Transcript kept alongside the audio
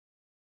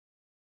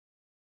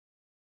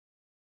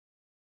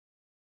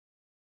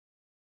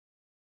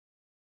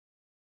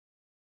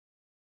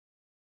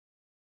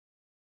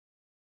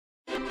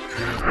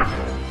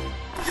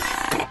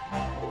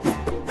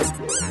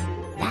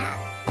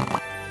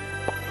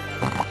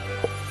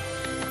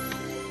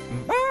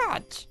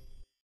But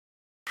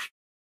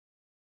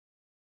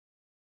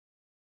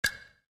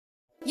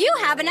You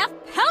have enough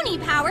pony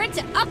power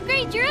to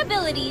upgrade your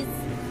abilities.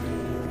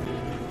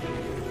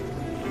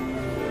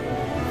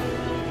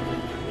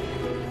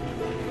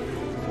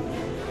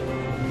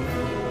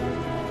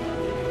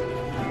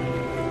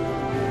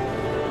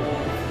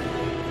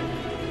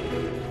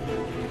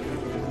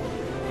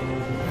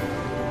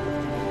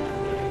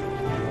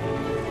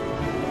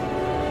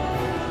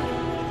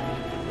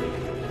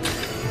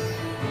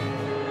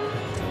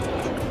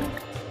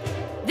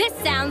 This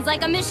sounds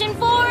like a mission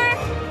for,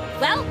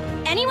 well,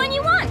 anyone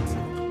you want.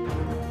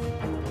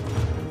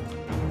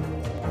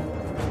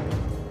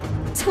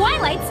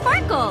 Twilight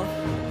Sparkle!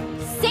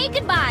 Say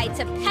goodbye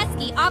to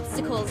pesky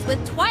obstacles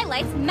with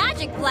Twilight's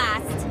Magic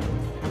Blast.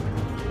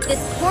 This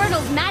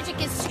portal's magic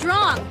is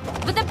strong,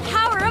 but the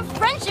power of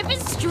friendship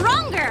is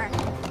stronger.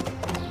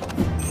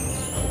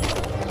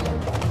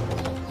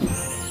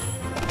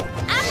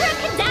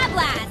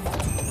 Abracadablast!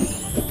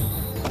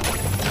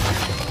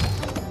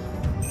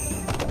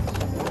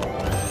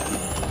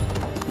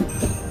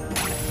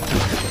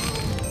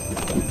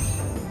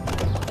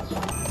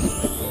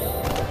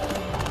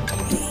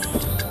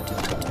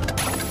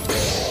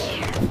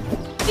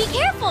 Be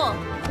careful!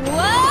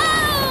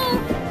 Whoa!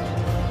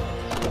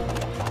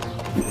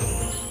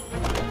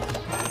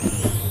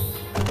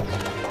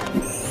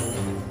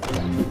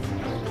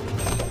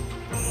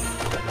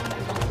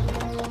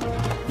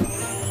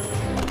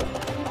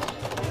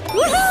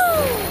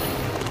 Woohoo!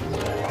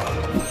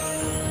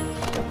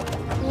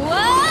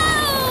 Whoa!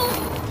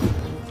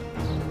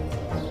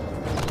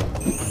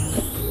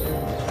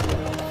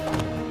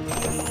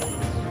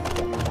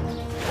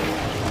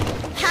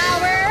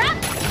 Power up!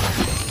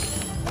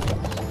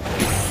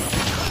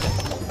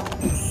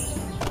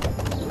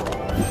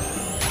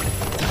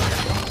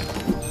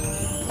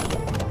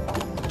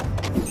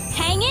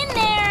 Hang in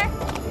there!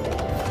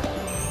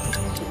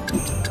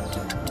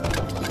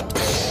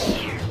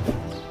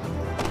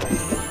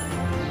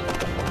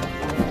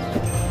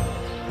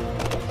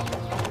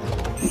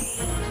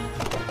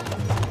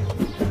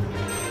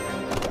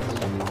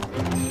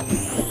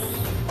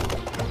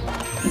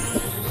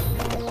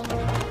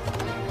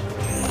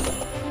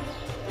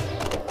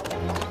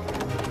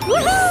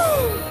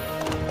 Woohoo!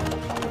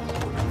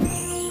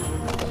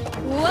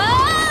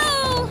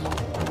 Whoa!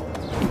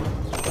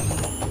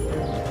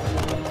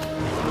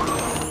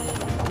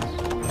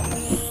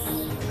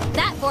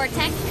 That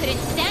vortex couldn't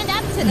stand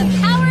up to the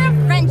power of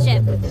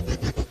friendship.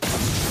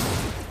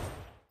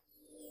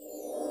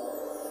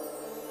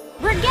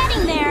 We're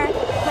getting there,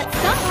 but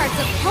some parts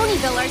of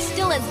Ponyville are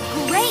still as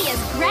gray as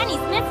Granny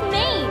Smith's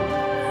mane.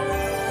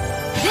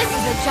 This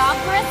is a job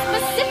for a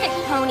specific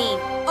pony.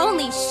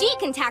 Only she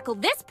can tackle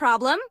this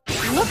problem.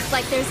 Looks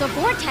like there's a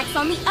vortex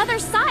on the other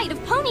side of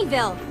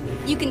Ponyville.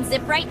 You can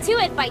zip right to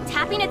it by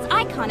tapping its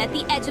icon at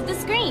the edge of the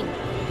screen.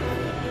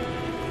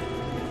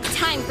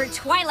 Time for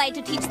Twilight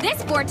to teach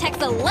this vortex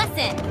a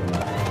lesson.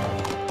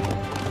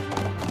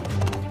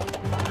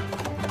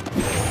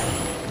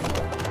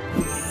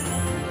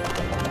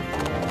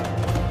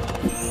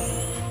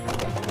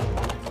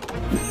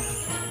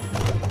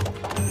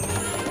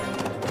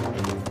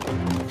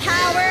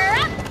 Power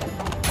up!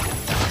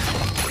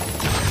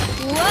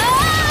 Whoa!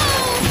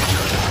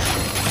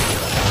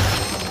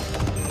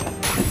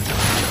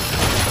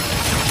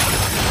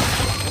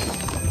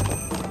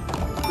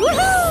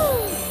 Woohoo!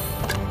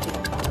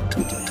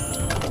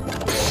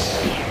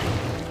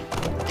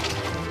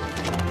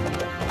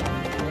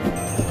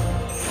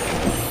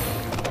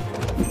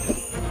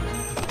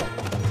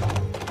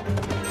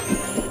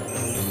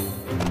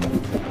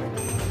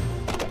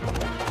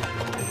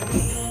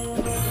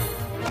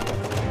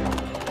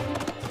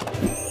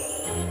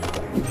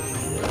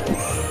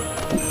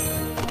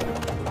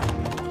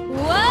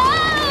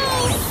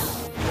 Whoa!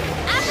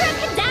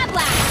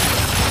 Abracadabra!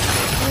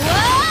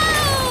 Whoa!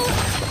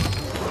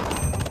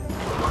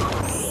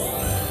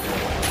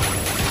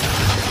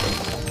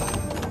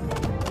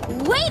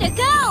 Way to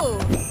go!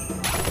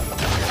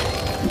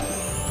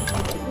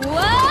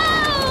 Whoa!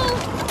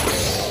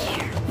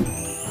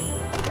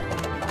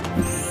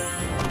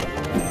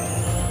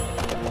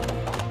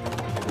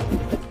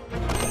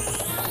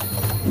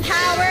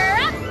 Power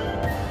up!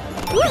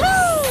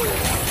 Woohoo!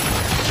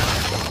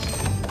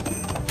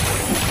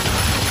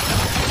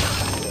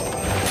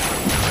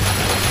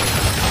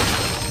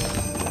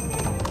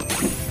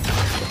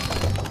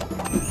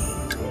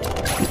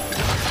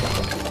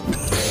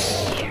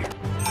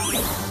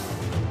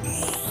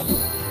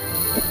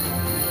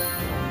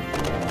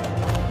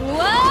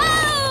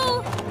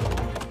 Whoa!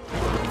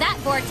 That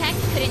vortex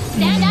couldn't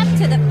stand up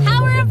to the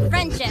power of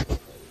friendship.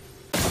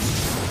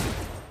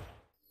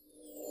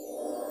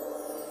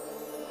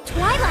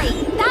 Twilight,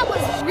 that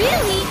was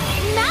really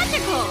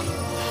magical!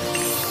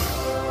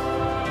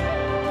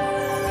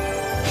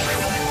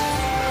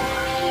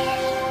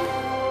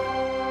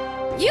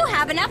 You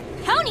have enough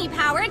pony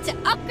power to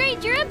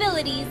upgrade your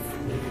abilities.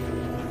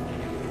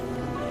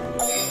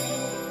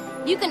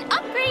 You can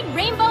upgrade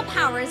rainbow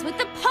powers with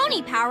the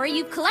pony power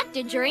you've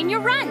collected during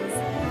your runs.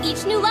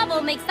 Each new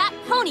level makes that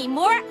pony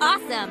more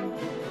awesome.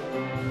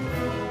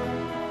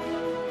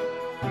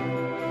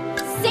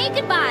 Say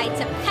goodbye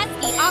to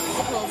pesky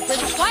obstacles with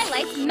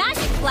Twilight's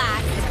Magic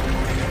Blast.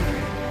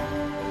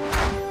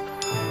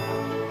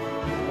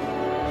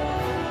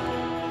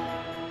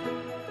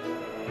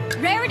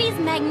 Rarity's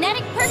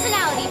magnetic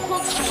personality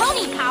pulls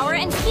pony power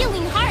and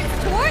healing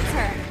hearts towards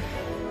her.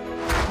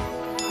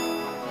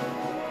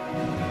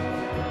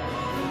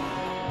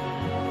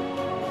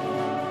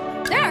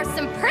 There are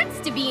some perks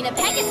to being a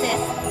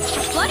Pegasus.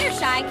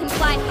 Fluttershy can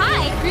fly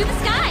high through the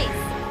skies.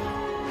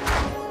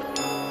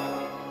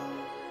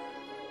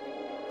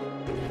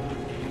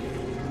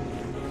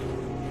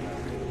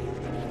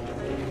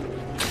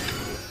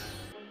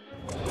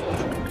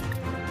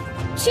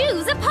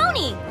 Choose a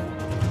pony!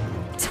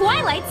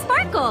 Twilight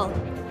Sparkle!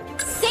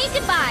 Say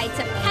goodbye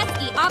to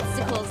pesky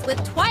obstacles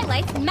with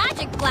Twilight's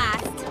Magic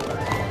Blast!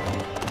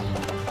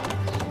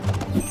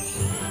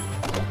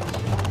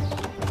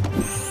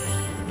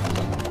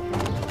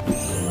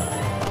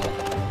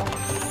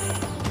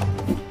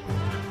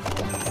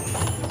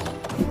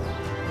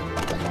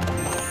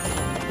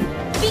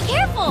 Be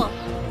careful!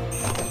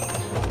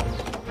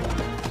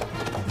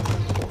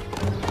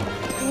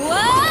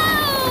 Whoa!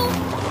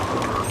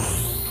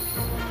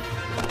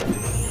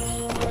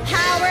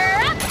 Power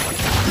up!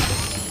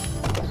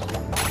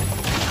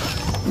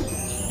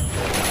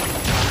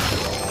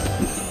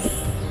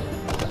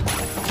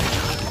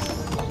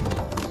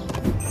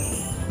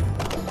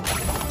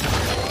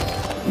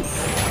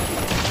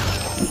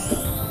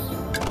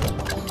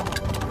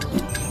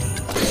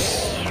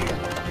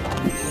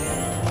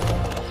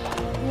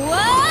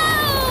 Whoa!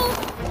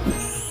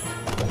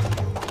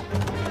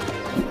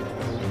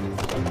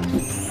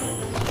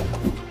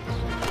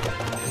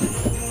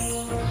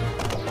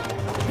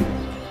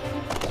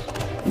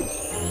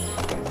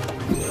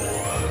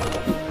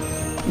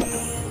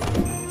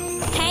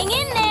 Hang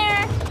in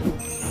there!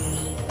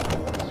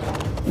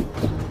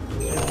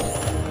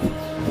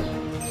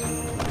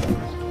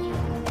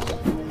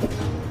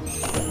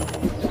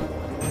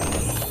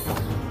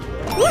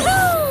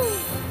 Woohoo!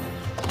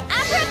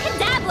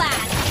 Abracadabra!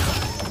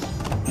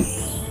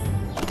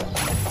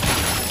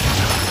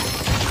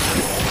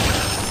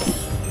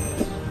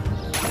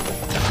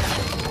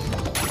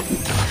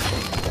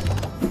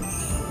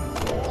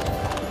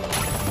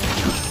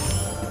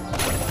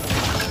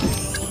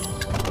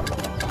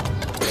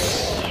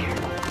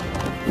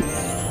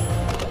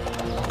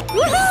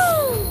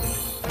 Woohoo!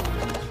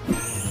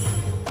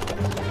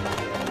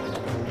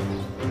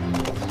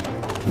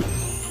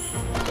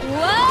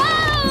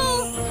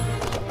 Whoa!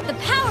 The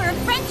power of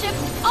friendship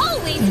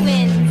always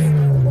wins!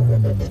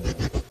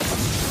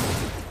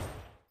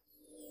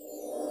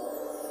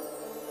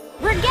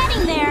 We're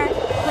getting there,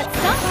 but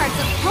some parts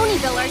of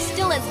Ponyville are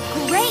still as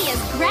gray as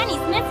Granny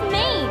Smith's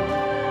mane.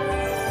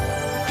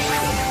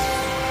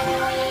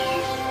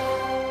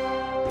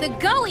 The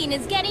going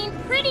is getting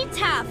pretty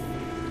tough.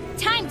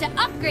 Time to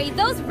upgrade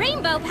those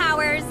rainbow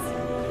powers.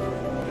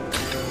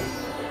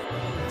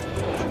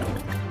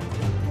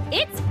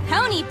 It's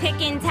pony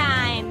picking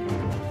time.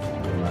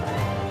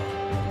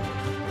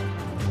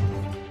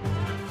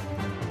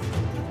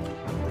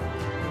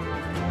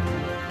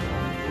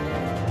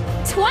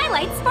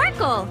 Twilight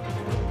Sparkle.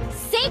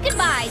 Say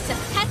goodbye to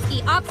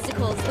pesky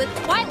obstacles with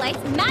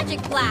Twilight's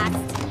Magic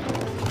Blast.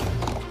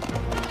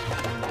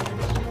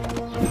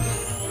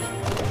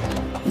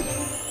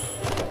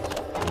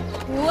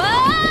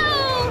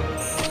 Whoa!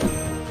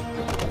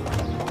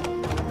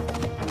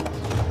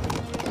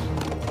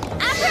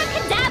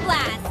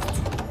 Abracadablast!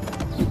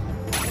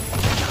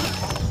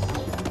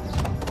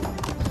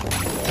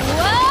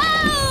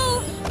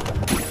 Whoa!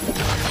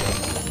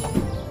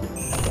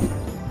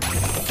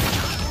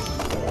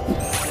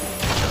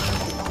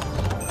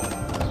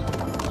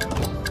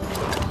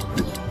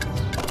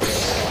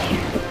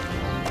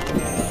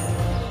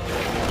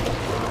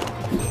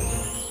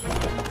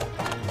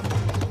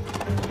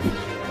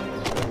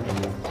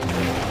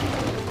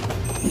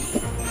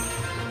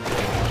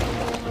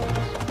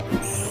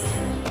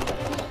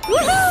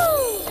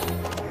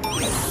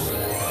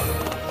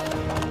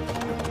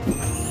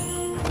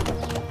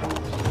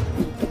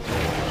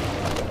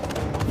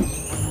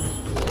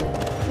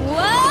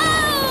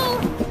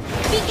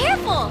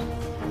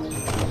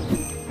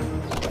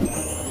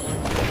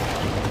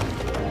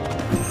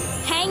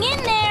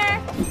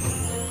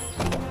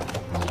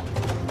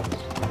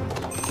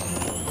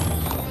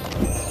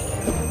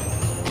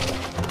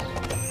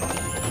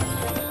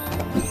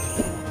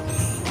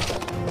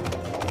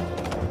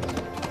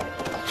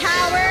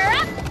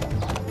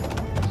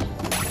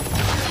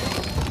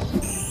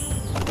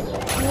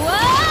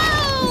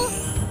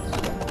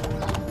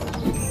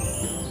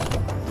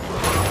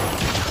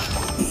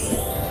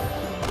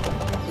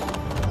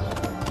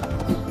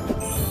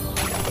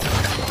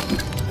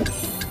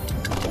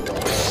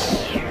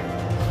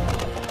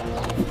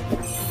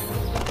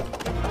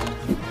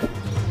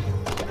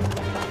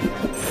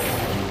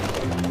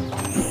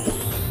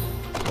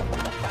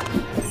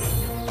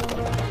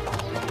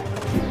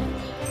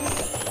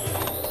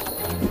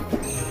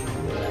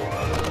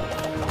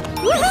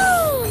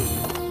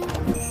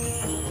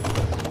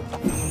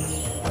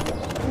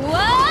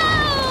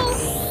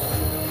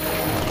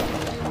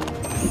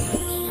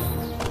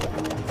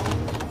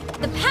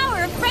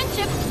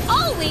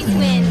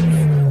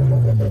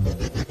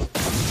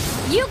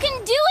 You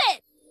can do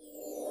it!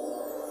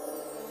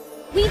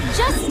 We've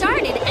just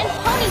started and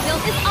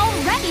Ponyville is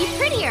already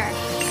prettier!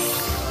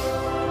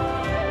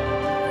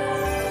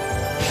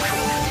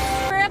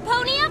 For a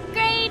pony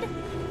upgrade!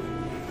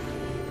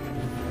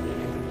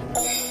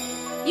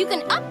 You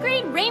can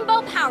upgrade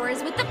rainbow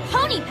powers with the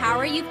pony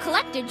power you've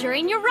collected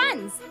during your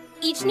runs.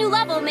 Each new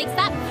level makes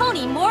that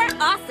pony more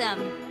awesome.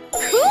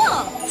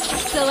 Cool!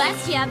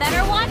 Celestia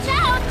better watch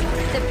out!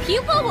 The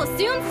pupil will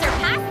soon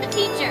surpass the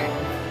teacher.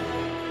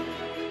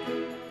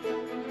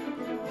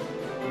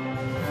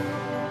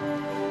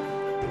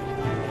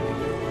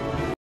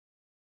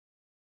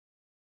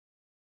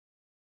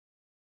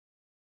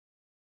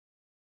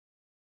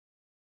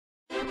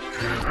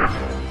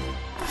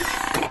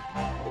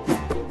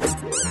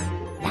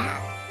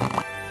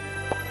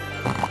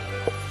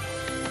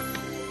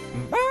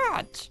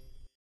 But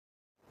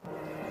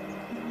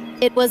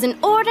It was an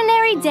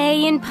ordinary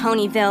day in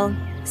Ponyville.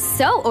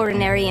 So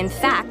ordinary, in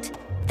fact,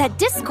 that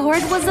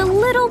Discord was a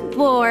little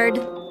bored.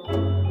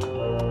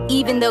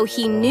 Even though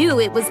he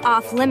knew it was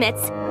off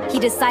limits, he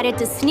decided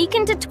to sneak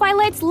into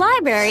Twilight's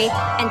library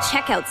and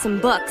check out some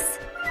books.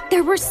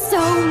 There were so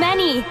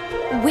many!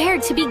 Where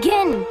to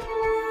begin?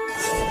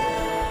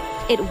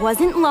 It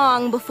wasn't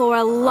long before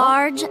a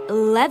large,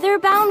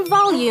 leather-bound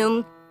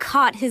volume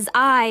caught his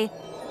eye.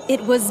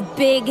 It was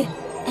big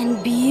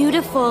and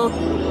beautiful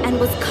and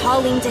was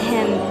calling to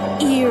him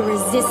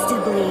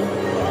irresistibly.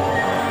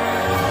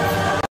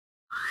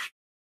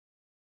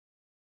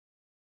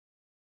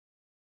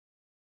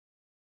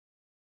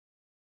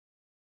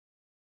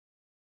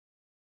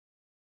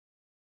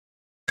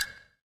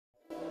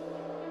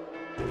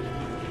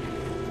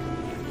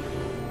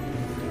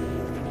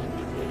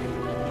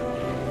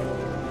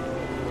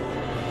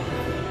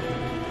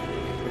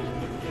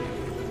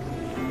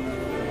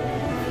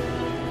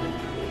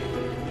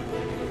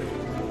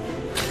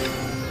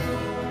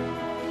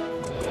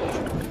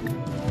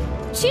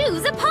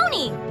 Choose a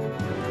pony!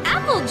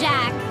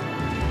 Applejack!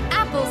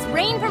 Apples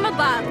rain from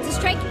above to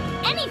strike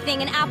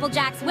anything in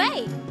Applejack's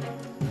way.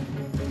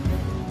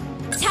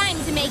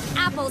 Time to make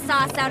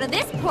applesauce out of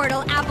this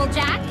portal,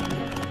 Applejack!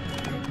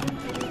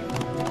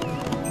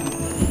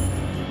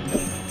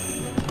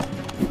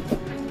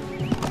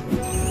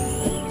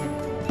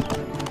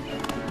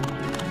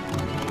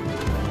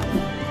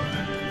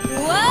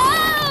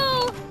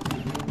 Whoa!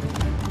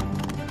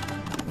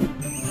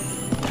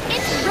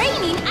 It's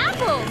raining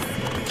apples!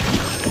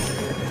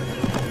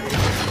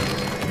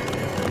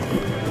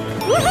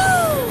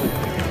 Woohoo!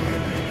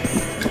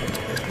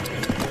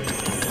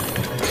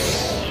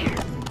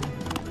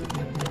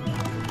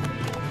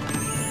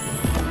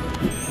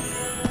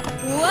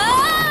 Whoa!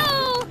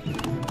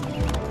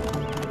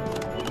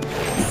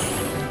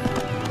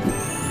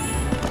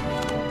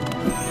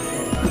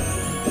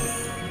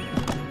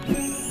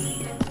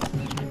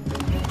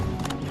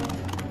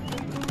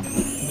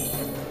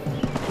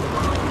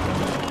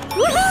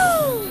 Woohoo!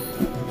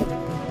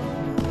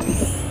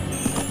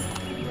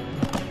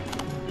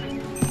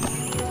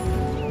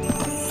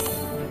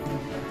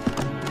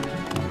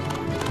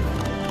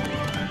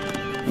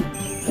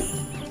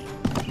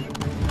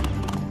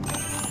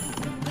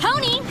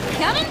 Pony,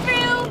 coming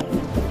through!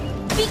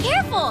 Be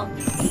careful!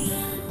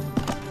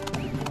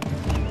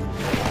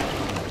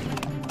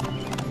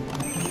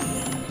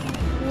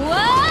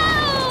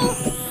 Whoa!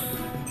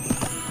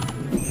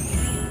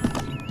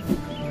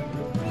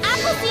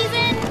 Apple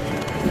season!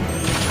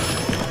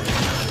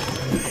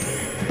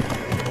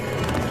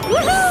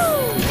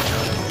 Woohoo!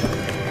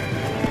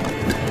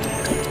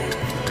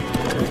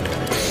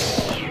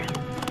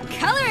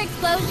 Color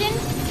explosion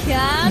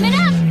coming up!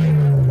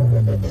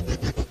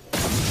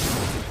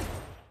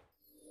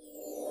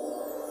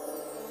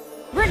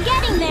 We're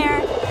getting there,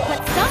 but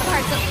some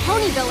parts of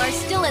Ponyville are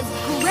still as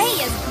gray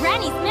as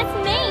Granny Smith's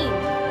mane.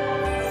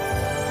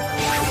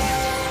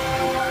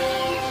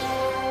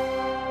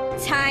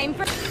 Time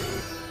for...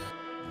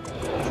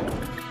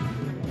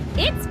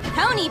 It's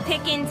pony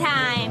picking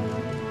time!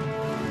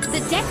 The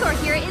decor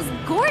here is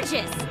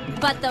gorgeous,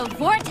 but the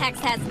vortex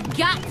has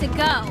got to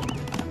go.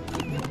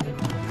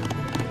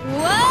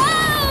 Whoa!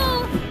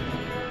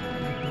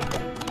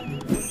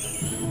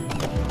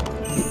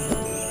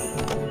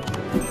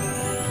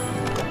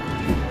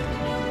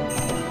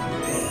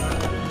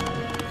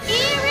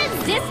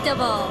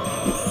 Irresistible!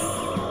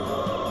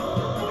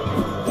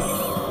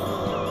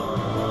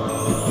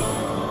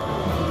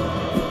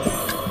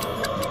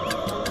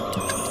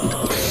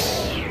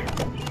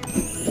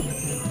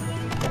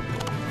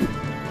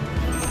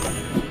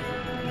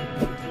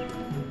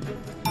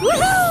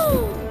 Woohoo!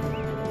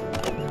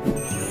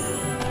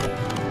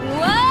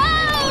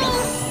 Whoa!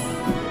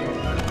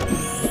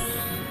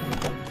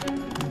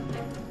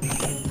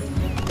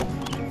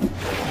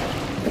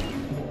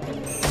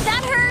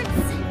 That hurts!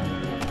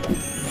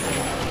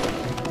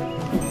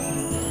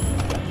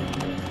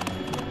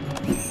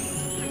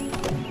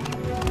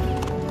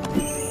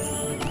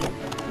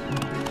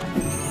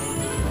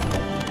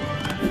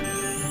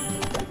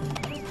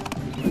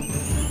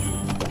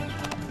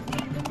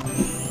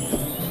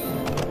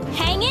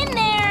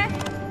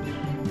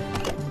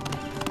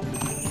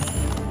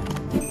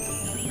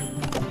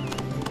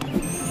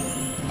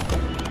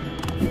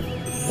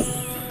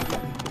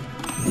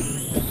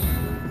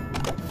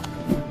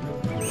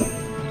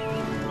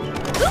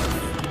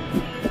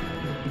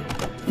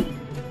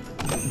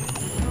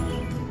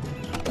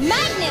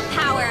 ultimate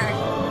power!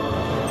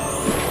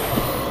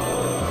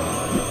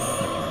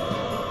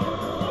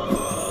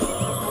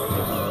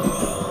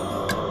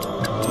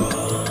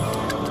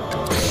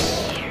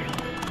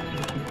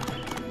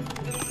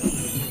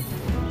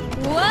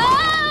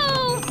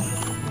 Whoa!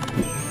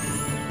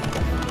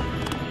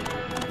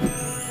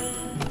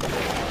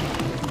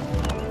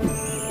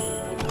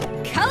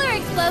 Color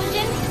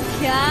explosion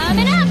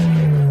coming up!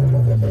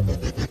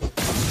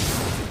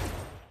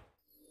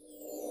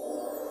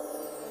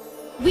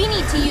 We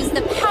need to use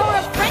the power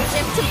of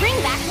friendship to bring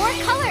back more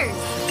colors!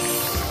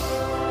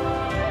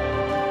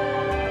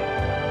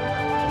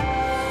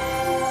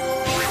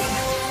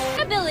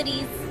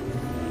 Abilities.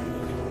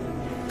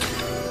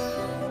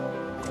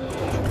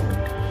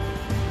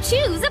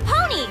 Choose a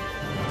pony!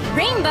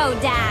 Rainbow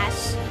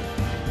Dash!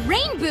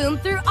 Rain boom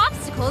through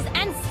obstacles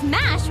and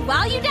smash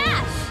while you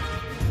dash!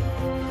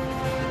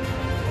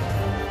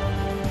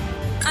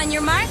 On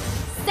your mark,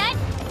 set,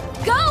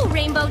 go,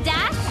 Rainbow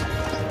Dash!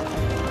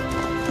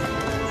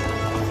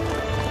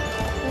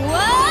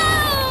 Whoa!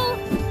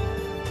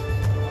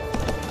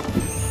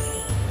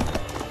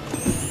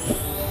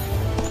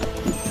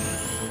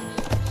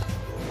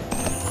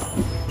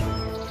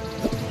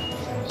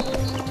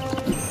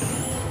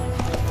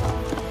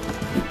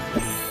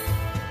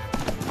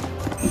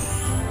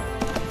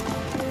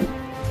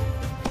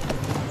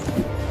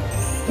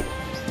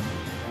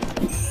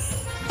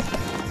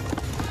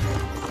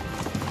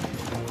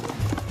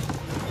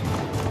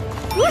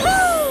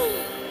 Woohoo!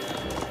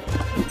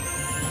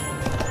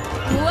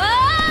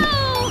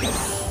 Whoa!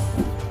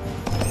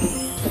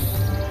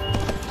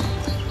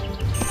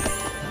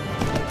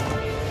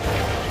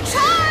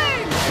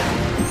 Charge!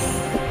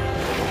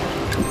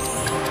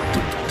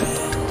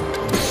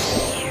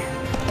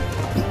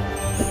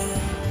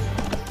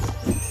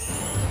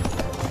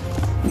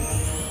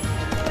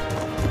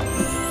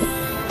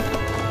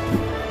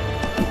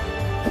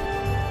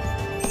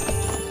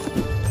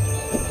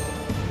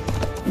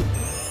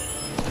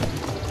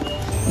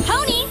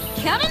 Pony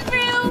coming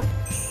through!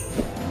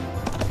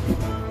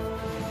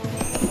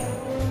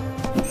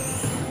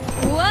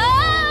 Whoa!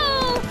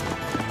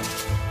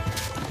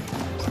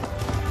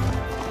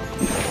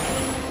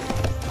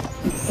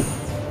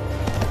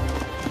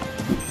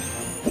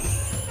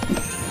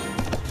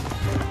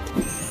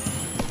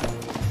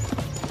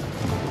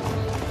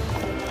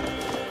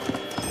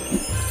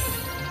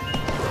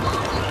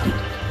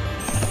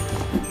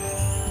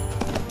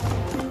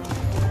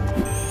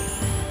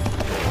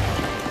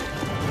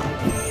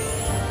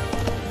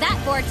 That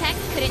vortex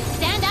couldn't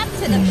stand up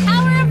to the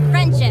power of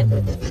friendship.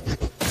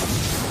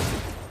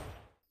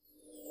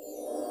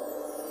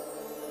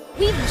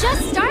 We've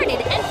just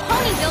started and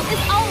Ponyville is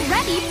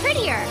already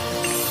prettier.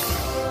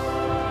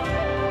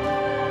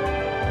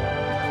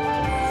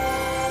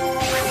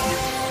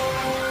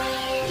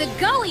 The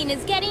going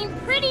is getting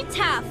pretty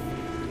tough.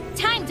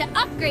 Time to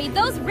upgrade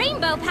those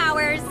rainbow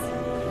powers.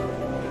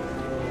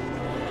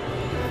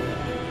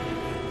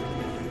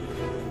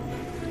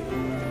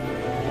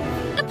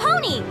 The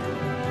pony!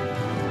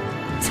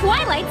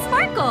 Twilight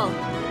Sparkle!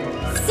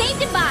 Say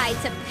goodbye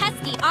to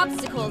pesky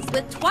obstacles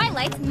with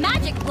Twilight's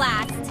Magic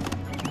Blast!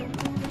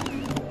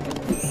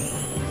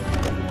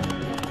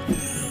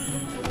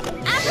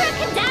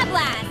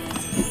 Abracadablast!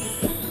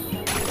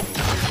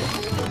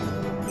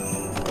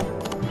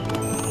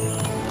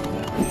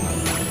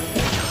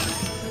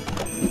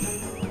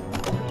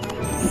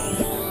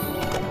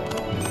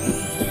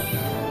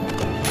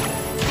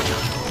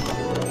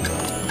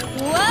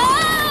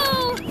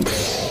 Whoa!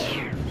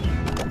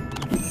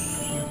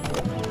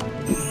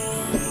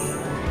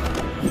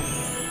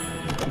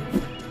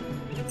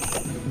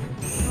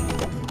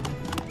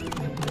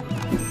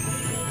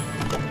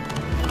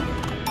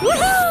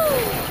 Woohoo!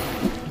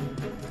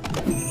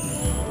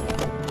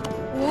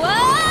 Whoa!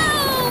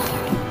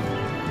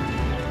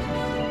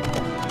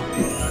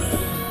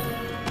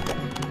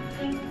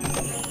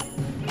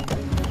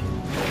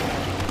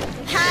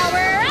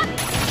 Power up!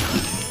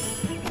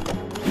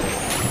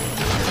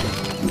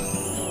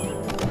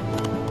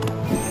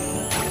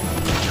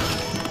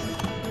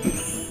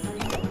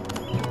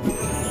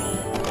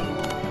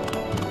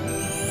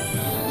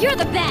 You're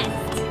the best!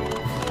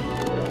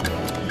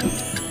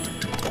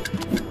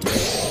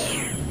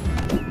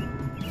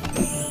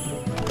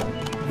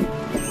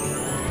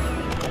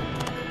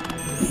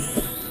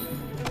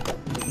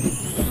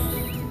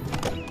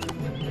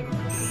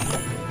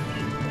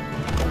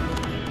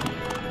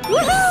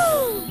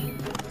 Woohoo!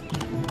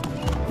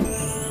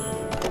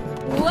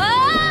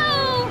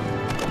 Whoa!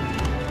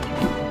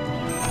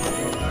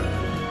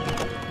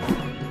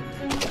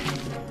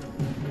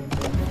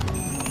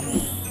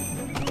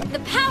 The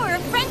power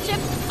of friendship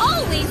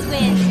always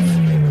wins!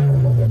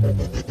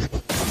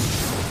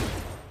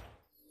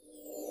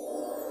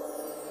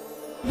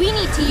 We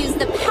need to use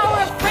the power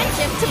of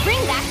friendship to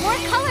bring back more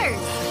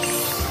colors!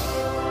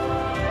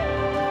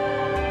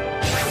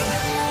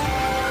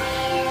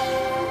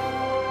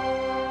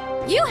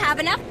 You have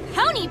enough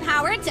pony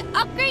power to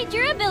upgrade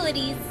your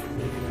abilities!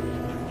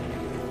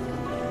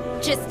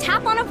 Just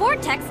tap on a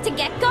vortex to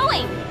get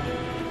going!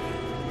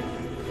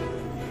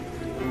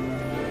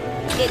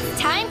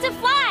 It's time to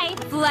fly,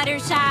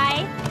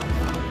 Fluttershy!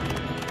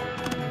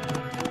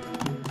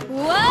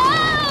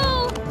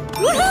 Whoa!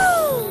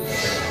 Woohoo!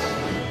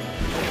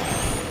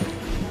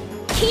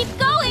 Keep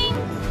going!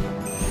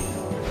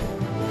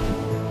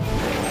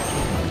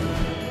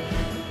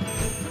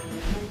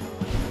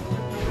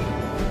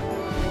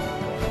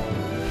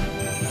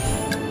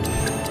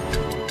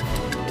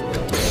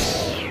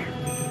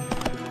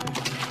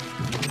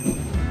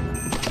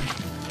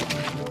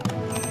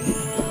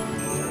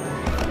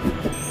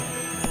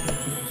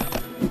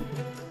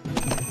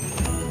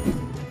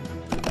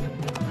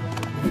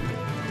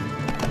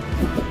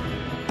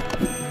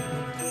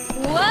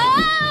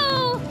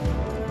 Whoa!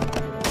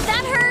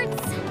 That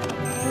hurts!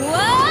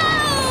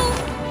 Whoa!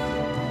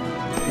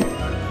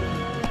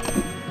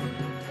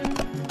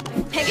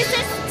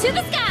 Pegasus to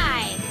the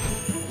sky!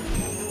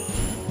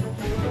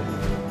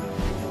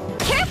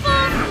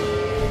 Careful!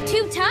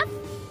 Too tough?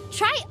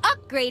 Try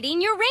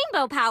upgrading your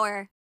rainbow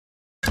power.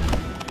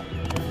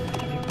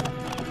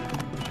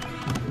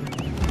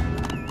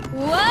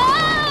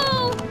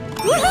 Whoa!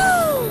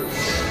 Woohoo!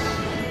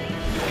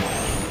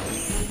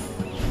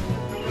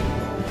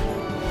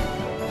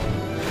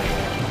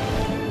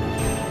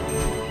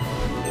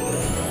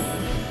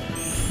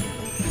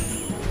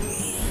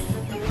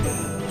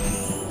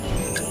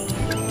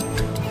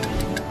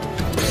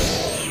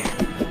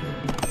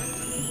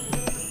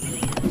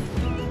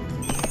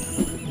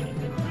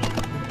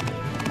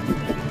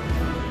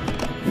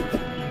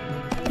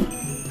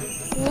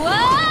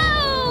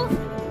 Whoa!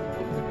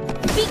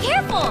 Be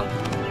careful!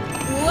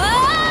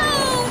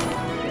 Whoa!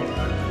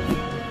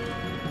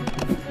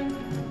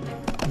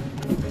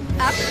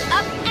 Up,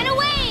 up, and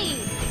away!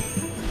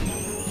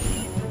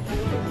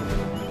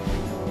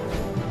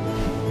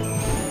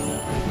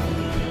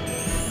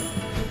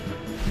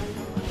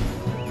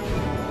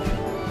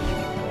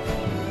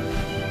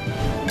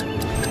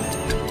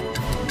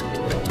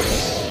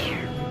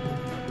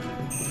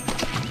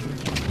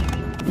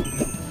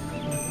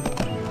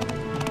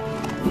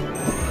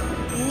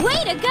 Way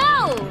to go!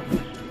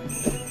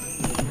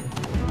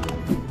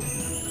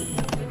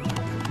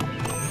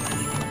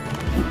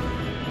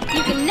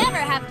 You can never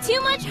have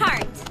too much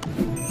heart.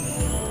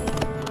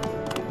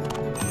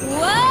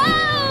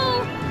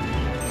 Whoa!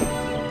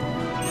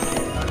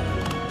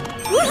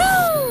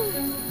 Woohoo!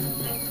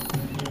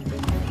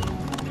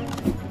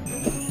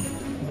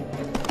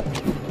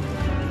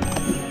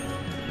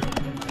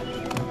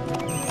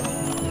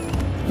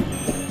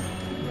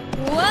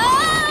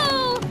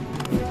 Whoa!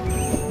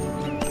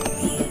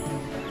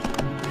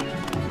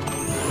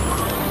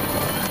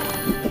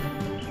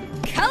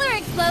 Color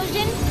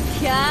explosion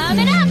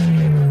coming up!